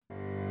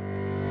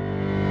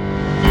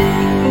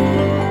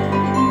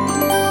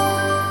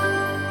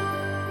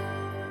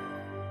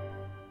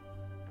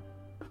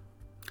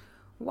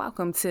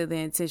Welcome to the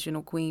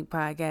Intentional Queen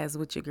podcast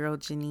with your girl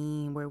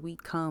Janine, where we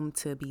come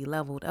to be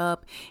leveled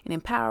up and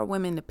empower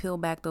women to peel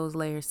back those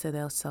layers to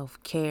their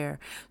self-care.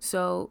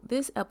 So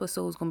this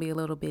episode is going to be a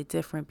little bit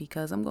different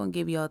because I'm going to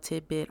give y'all a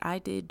tidbit. I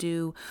did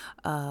do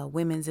a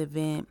women's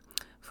event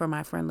for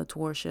my friend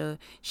LaTorsha.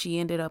 She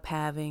ended up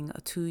having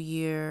a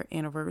 2-year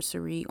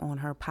anniversary on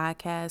her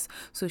podcast.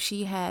 So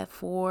she had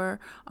 4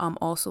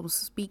 awesome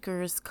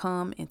speakers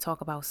come and talk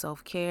about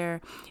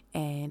self-care,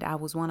 and I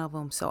was one of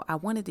them. So I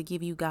wanted to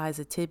give you guys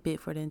a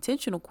tidbit for the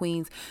intentional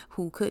queens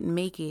who couldn't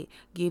make it,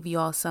 give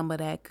y'all some of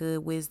that good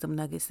wisdom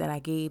nuggets that I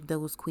gave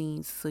those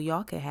queens so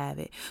y'all could have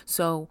it.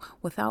 So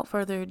without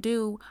further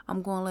ado,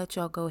 I'm going to let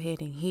y'all go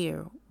ahead and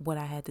hear what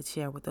I had to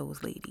share with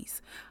those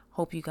ladies.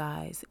 Hope you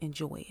guys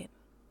enjoy it.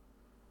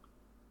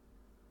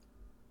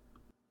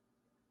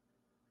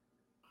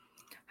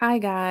 Hi,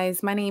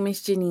 guys. My name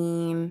is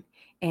Janine,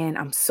 and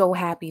I'm so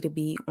happy to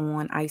be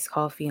on Iced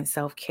Coffee and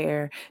Self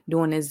Care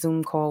doing this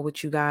Zoom call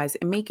with you guys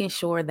and making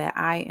sure that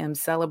I am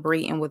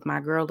celebrating with my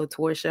girl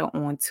LaTorsha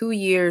on 2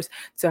 years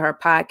to her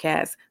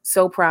podcast.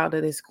 So proud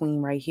of this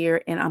queen right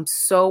here, and I'm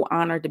so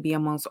honored to be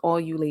amongst all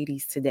you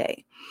ladies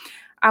today.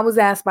 I was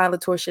asked by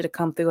LaTorsha to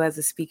come through as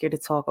a speaker to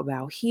talk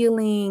about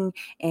healing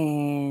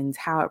and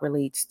how it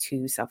relates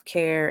to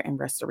self-care and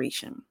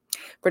restoration.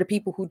 For the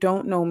people who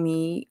don't know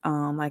me,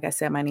 like I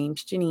said, my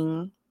name's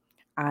Janine.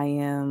 I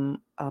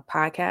am a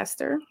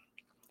podcaster.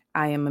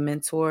 I am a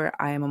mentor.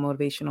 I am a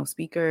motivational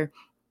speaker.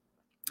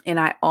 And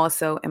I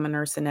also am a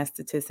nurse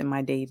anesthetist in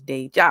my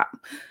day-to-day job.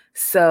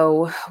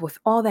 So with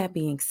all that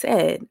being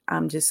said,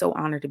 I'm just so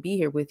honored to be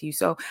here with you.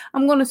 So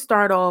I'm going to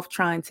start off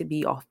trying to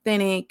be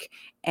authentic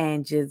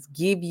and just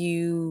give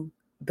you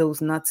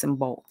those nuts and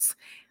bolts.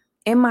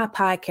 In my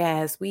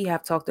podcast, we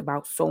have talked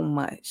about so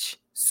much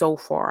so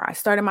far. I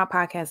started my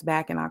podcast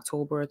back in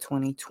October of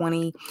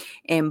 2020.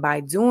 And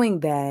by doing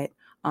that,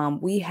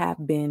 we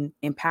have been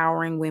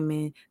empowering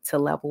women to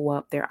level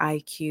up their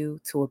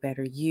IQ to a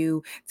better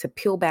you, to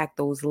peel back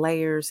those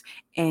layers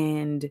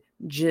and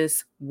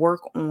just work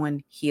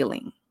on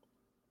healing.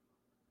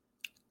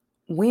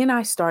 When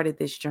I started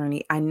this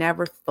journey, I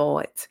never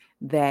thought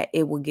that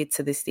it would get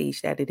to the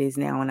stage that it is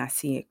now, and I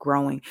see it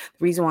growing.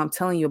 The reason why I'm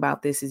telling you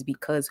about this is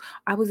because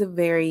I was a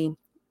very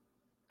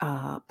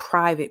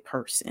private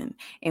person.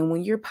 And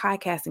when you're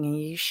podcasting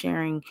and you're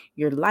sharing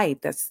your life,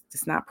 that's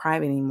not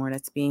private anymore.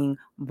 That's being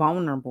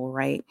vulnerable,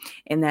 right?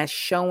 And that's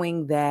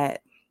showing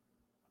that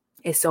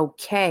it's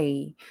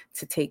okay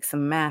to take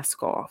some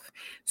mask off.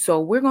 So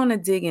we're going to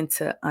dig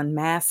into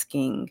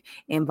unmasking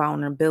and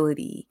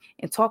vulnerability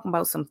and talking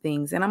about some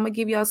things. And I'm going to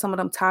give y'all some of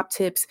them top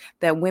tips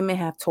that women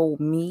have told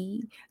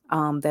me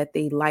that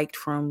they liked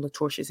from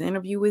LaTorsha's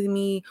interview with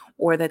me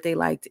or that they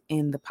liked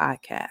in the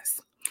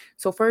podcast.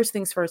 So first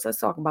things first, let's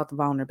talk about the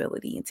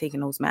vulnerability and taking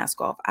those masks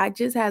off. I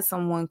just had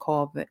someone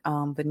called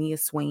Vania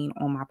Swain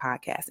on my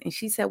podcast, and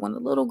she said when the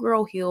little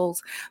girl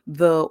heals,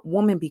 the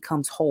woman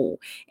becomes whole.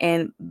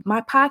 And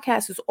my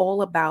podcast is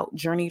all about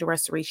journey to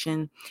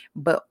restoration,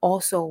 but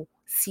also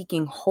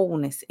seeking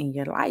wholeness in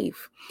your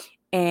life.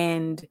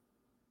 And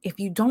if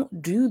you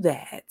don't do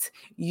that,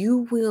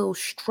 you will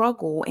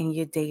struggle in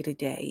your day to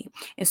day.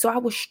 And so I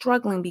was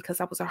struggling because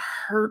I was a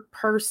hurt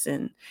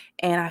person.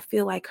 And I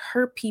feel like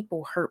hurt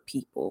people hurt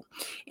people.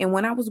 And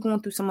when I was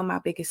going through some of my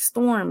biggest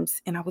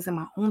storms and I was in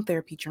my own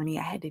therapy journey,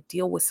 I had to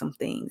deal with some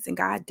things and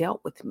God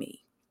dealt with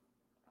me.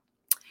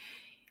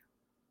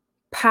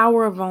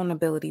 Power of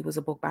Vulnerability was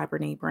a book by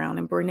Brene Brown.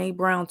 And Brene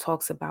Brown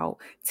talks about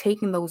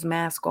taking those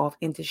masks off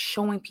and just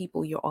showing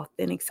people your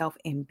authentic self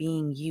and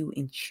being you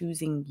and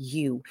choosing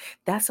you.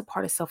 That's a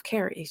part of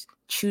self-care, is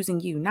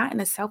choosing you, not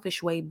in a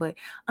selfish way, but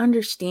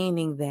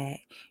understanding that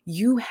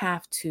you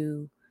have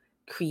to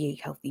create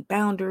healthy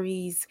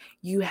boundaries.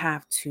 You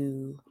have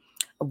to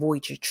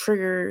avoid your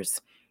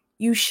triggers.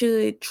 You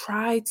should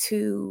try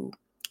to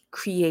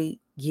create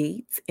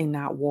gates and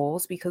not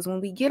walls, because when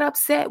we get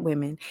upset,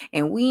 women,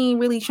 and we ain't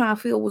really trying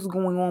to feel what's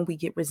going on, we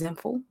get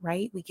resentful,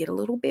 right? We get a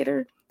little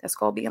bitter. That's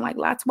called being like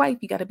Lot's wife.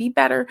 You got to be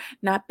better,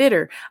 not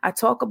bitter. I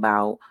talk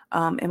about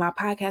in my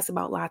podcast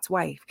about Lot's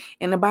wife.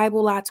 In the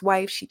Bible, Lot's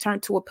wife, she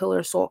turned to a pillar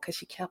of salt because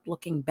she kept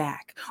looking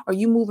back. Are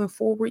you moving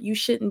forward? You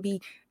shouldn't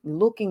be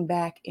looking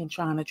back and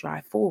trying to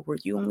drive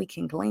forward. You only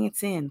can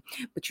glance in,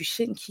 but you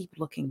shouldn't keep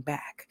looking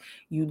back.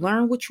 You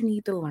learn what you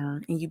need to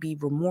learn and you be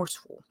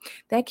remorseful.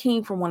 That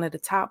came from one of the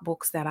top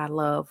books that I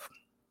love,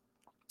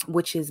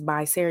 which is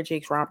by Sarah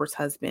Jakes Roberts'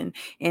 husband.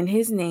 And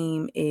his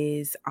name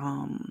is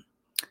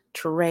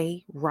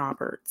Trey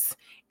Roberts.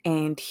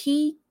 And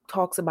he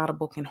talks about a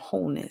book in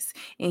wholeness.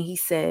 And he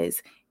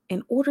says,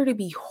 in order to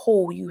be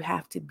whole, you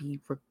have to be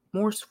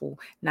remorseful,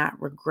 not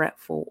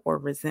regretful or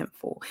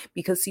resentful.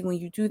 Because see, when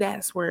you do that,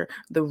 it's where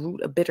the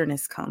root of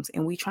bitterness comes.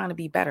 And we trying to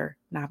be better,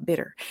 not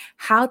bitter.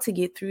 How to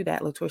get through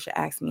that, LaTorsha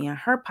asked me in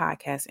her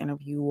podcast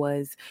interview,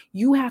 was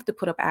you have to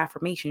put up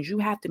affirmations. You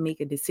have to make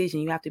a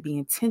decision. You have to be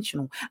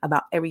intentional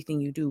about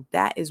everything you do.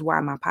 That is why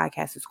my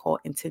podcast is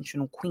called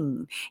Intentional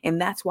Queen. And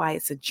that's why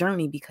it's a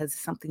journey, because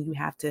it's something you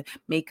have to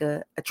make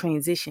a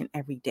transition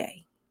every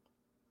day.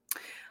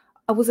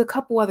 was a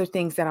couple other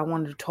things that I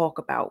wanted to talk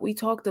about. We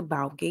talked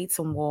about gates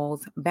and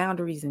walls,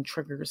 boundaries and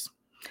triggers,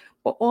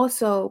 but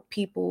also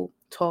people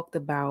talked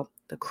about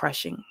the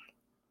crushing.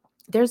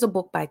 There's a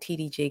book by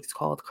T.D. Jakes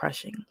called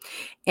Crushing,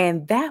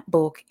 and that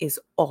book is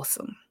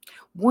awesome.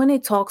 When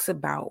it talks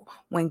about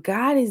when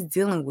God is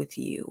dealing with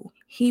you,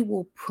 he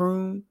will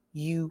prune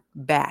you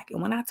back.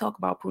 And when I talk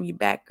about prune you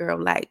back, girl,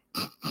 like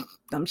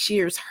them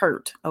shears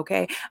hurt.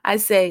 Okay. I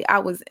say I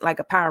was like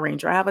a Power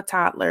Ranger. I have a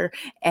toddler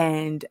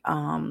and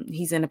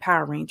he's in the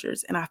Power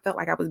Rangers. And I felt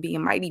like I was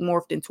being mighty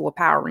morphed into a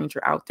Power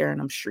Ranger out there in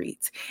them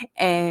streets.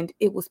 And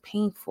it was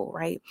painful,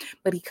 right?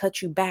 But he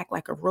cut you back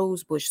like a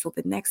rose bush. So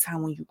the next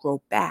time when you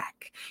grow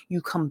back,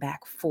 you come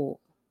back full.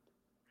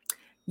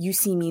 You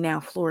see me now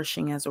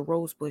flourishing as a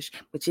rose bush,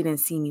 but you didn't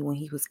see me when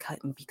he was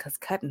cutting, because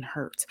cutting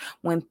hurts.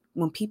 When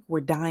people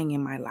were dying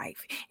in my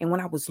life and when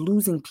I was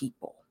losing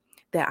people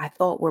that I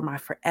thought were my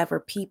forever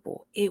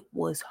people, it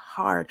was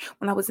hard.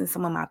 When I was in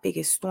some of my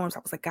biggest storms,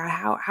 I was like, God,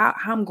 how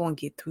I'm going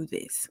to get through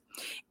this?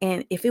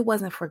 And if it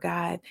wasn't for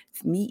God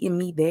meeting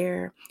me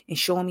there and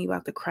showing me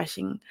about the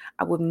crushing,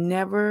 I would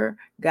never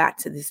got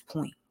to this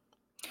point.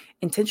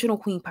 Intentional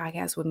Queen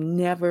podcast would have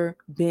never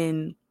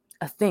been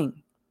a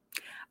thing.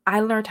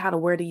 I learned how to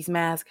wear these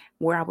masks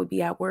where I would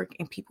be at work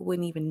and people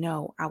wouldn't even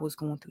know I was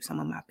going through some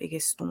of my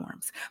biggest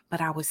storms, but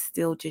I would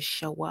still just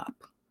show up.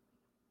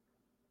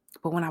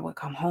 But when I would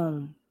come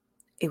home,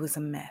 it was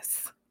a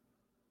mess.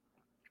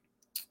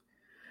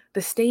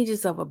 The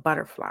stages of a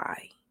butterfly.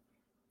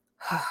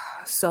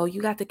 So you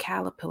got the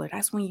caterpillar.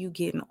 That's when you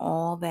getting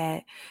all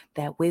that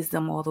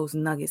wisdom, all those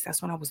nuggets.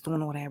 That's when I was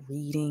doing all that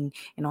reading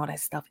and all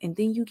that stuff. And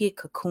then you get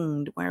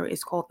cocooned, where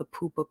it's called the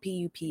pupa,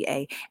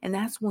 Pupa. And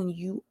that's when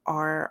you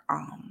are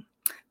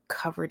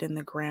covered in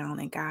the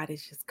ground and God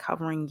is just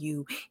covering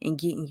you and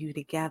getting you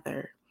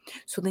together.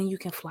 So then you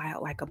can fly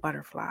out like a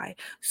butterfly.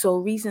 So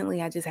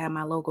recently I just had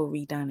my logo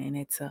redone and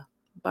it's a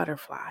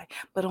butterfly.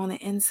 But on the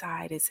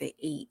inside it's an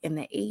 8, and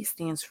the 8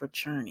 stands for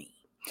journey.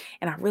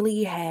 And I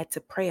really had to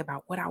pray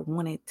about what I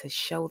wanted to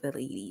show the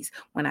ladies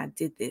when I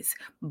did this.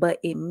 But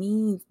it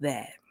means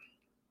that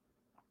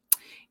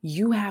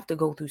you have to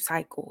go through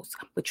cycles,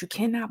 but you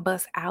cannot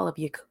bust out of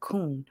your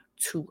cocoon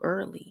too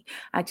early.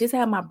 I just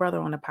had my brother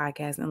on the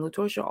podcast, and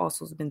LaTorsha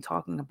also has been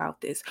talking about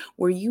this,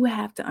 where you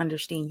have to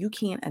understand you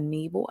can't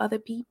enable other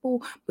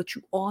people, but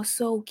you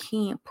also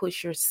can't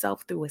push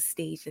yourself through a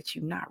stage that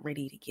you're not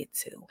ready to get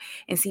to.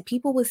 And see,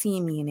 people were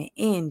seeing me in the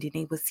end, and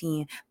they were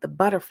seeing the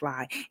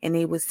butterfly, and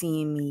they were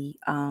seeing me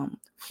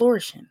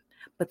flourishing.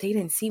 But they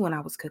didn't see when I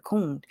was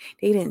cocooned.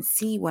 They didn't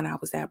see when I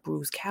was that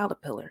bruised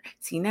caterpillar.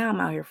 See, now I'm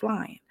out here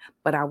flying,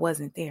 but I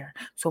wasn't there.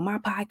 So my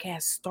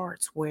podcast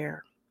starts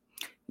where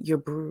you're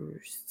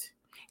bruised.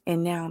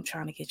 And now I'm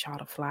trying to get y'all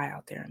to fly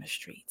out there in the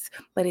streets.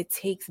 But it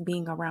takes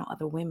being around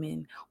other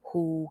women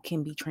who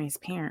can be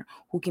transparent,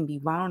 who can be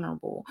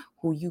vulnerable,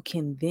 who you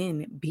can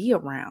then be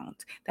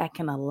around, that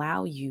can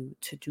allow you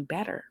to do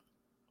better.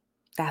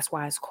 That's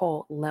why it's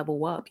called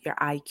level up your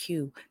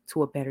IQ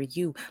to a better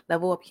you.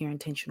 Level up your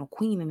intentional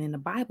queen. And in the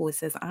Bible, it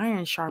says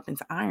iron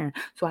sharpens iron.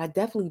 So I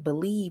definitely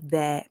believe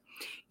that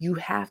you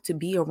have to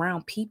be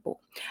around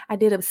people. I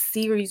did a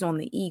series on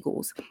the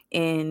Eagles,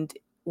 and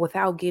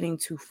without getting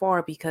too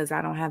far, because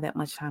I don't have that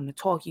much time to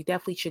talk, you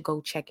definitely should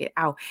go check it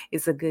out.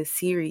 It's a good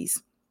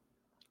series.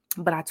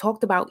 But I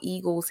talked about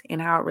eagles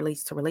and how it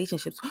relates to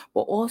relationships,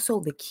 but also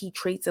the key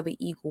traits of an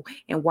eagle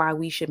and why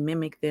we should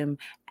mimic them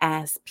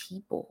as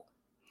people,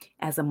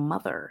 as a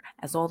mother,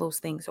 as all those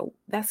things. So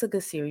that's a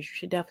good series. You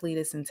should definitely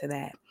listen to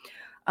that.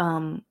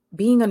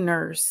 Being a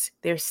nurse,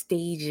 there's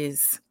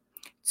stages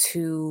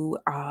to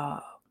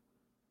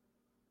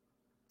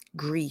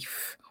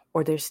grief,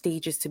 or there's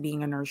stages to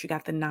being a nurse. You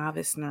got the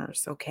novice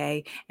nurse,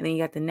 okay? And then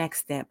you got the next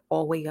step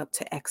all the way up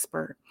to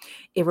expert.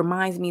 It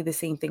reminds me of the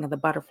same thing of the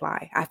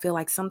butterfly. I feel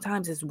like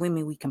sometimes as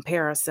women, we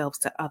compare ourselves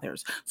to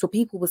others. So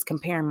people was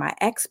comparing my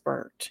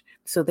expert.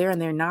 So they're in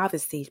their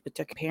novice stage, but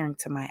they're comparing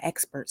to my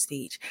expert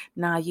stage.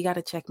 Nah, you got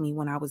to check me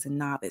when I was a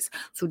novice.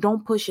 So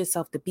don't push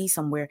yourself to be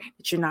somewhere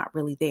that you're not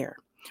really there.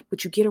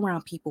 But you get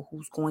around people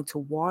who's going to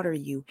water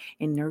you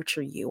and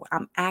nurture you.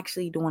 I'm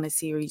actually doing a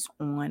series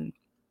on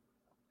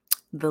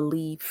the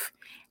leaf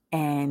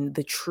and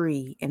the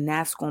tree, and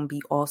that's going to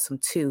be awesome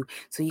too.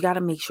 So you got to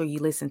make sure you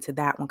listen to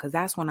that one, because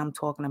that's what I'm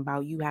talking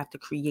about. You have to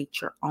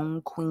create your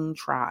own queen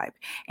tribe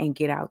and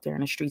get out there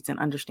in the streets and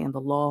understand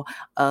the law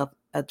of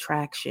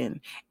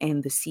attraction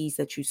and the seeds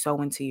that you sow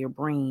into your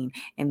brain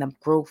and the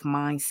growth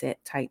mindset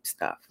type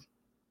stuff.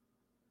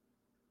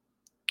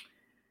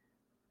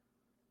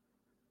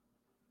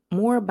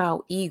 More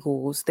about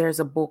eagles, there's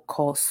a book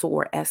called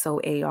Soar,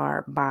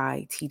 SOAR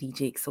by T.D.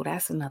 Jakes. So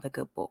that's another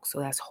good book. So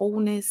that's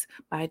Wholeness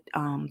by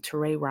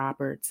Teray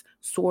Roberts,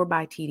 Soar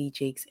by T.D.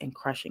 Jakes, and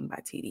Crushing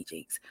by T.D.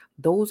 Jakes.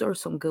 Those are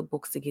some good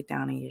books to get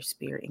down in your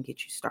spirit and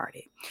get you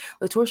started.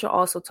 LaTorsha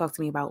also talked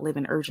to me about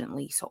living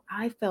urgently. So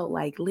I felt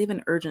like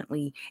living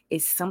urgently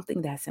is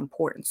something that's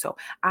important. So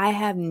I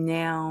have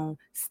now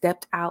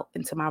stepped out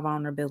into my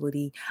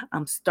vulnerability.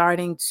 I'm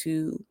starting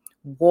to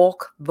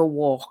walk the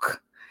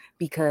walk,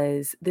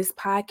 because this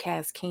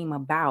podcast came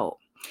about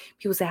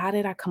People say, how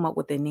did I come up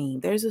with the name?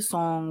 There's a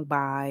song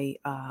by,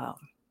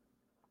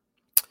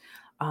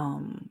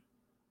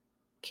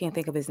 can't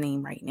think of his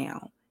name right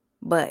now,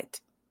 but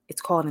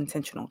it's called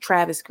Intentional,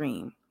 Travis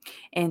Green.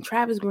 And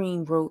Travis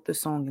Green wrote the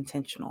song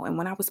Intentional. And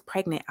when I was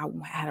pregnant, I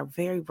had a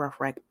very rough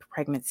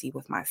pregnancy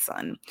with my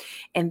son.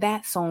 And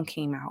that song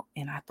came out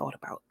and I thought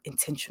about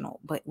intentional.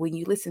 But when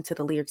you listen to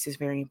the lyrics, it's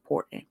very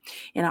important.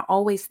 And I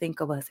always think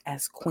of us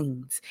as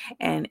queens.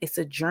 And it's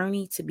a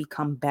journey to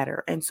become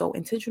better. And so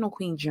Intentional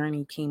Queen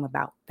Journey came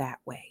about that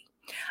way.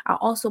 I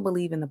also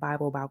believe in the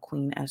Bible about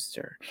Queen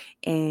Esther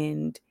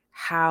and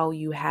how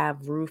you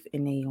have Ruth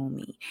and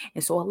Naomi.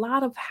 And so a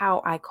lot of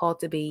how I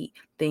cultivate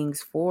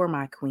things for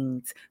my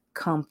queens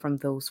come from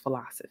those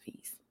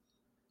philosophies.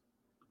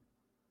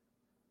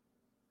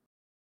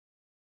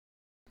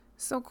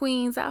 So,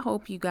 Queens, I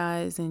hope you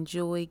guys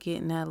enjoy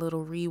getting that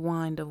little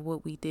rewind of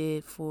what we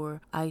did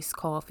for iced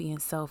coffee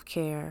and self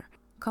care.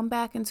 Come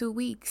back in 2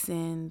 weeks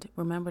and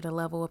remember to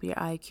level up your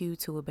IQ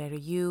to a better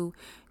you.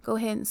 Go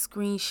ahead and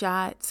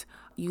screenshot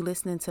you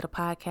listening to the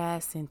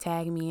podcast and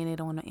tag me in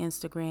it on the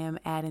Instagram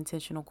at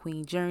Intentional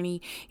Queen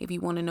Journey. If you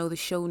want to know the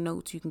show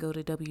notes, you can go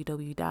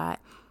to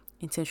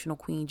Intentional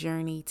Queen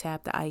Journey,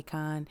 tap the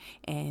icon,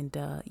 and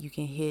you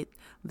can hit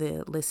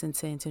the listen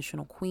to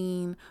Intentional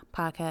Queen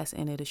podcast,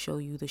 and it'll show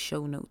you the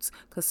show notes.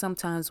 Because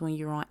sometimes when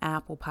you're on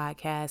Apple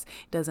Podcasts,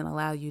 it doesn't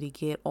allow you to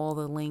get all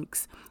the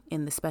links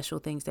and the special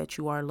things that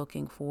you are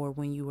looking for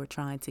when you are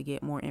trying to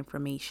get more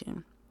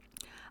information.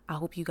 I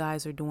hope you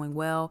guys are doing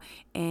well,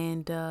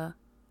 and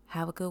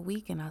have a good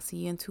week, and I'll see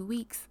you in 2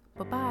 weeks.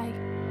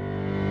 Bye-bye.